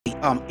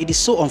It is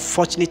so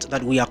unfortunate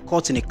that we are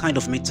caught in a kind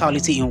of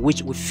mentality in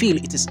which we feel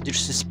it is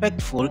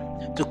disrespectful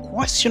to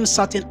question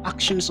certain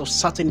actions of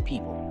certain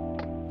people.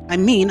 I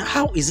mean,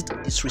 how is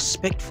it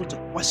disrespectful to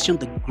question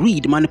the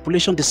greed,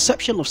 manipulation,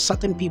 deception of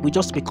certain people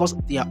just because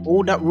they are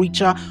older,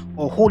 richer,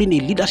 or holding a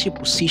leadership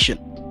position?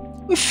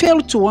 We fail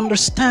to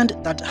understand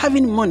that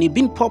having money,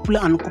 being popular,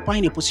 and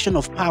occupying a position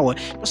of power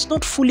does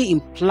not fully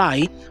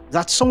imply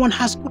that someone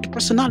has good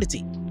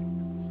personality.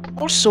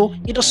 Also,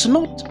 it does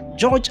not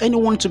judge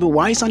anyone to be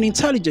wise and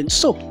intelligent.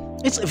 So,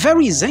 it's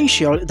very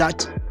essential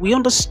that we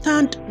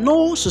understand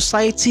no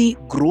society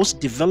grows,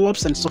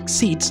 develops, and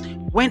succeeds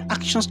when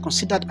actions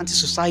considered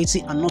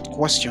anti-society are not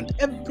questioned.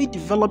 Every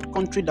developed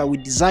country that we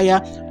desire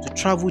to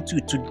travel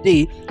to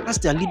today has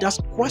their leaders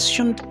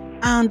questioned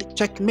and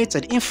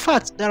checkmated. In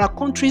fact, there are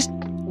countries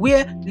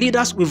where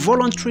leaders will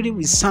voluntarily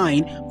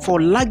resign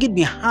for lagging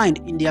behind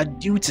in their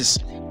duties.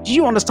 Do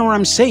you understand what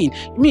I'm saying?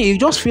 I mean, you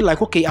just feel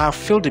like, okay, I've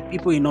failed the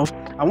people enough.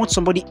 I want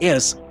somebody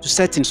else to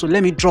set in, so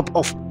let me drop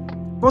off.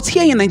 But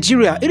here in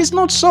Nigeria, it is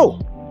not so.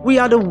 We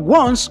are the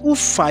ones who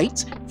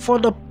fight for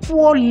the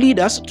poor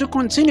leaders to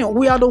continue.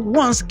 We are the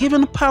ones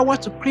giving power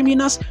to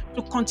criminals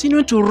to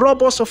continue to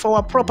rob us of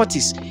our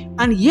properties.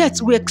 And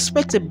yet we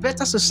expect a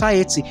better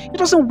society. It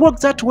doesn't work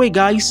that way,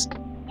 guys.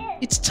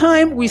 It's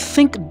time we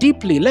think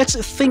deeply. Let's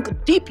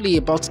think deeply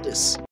about this.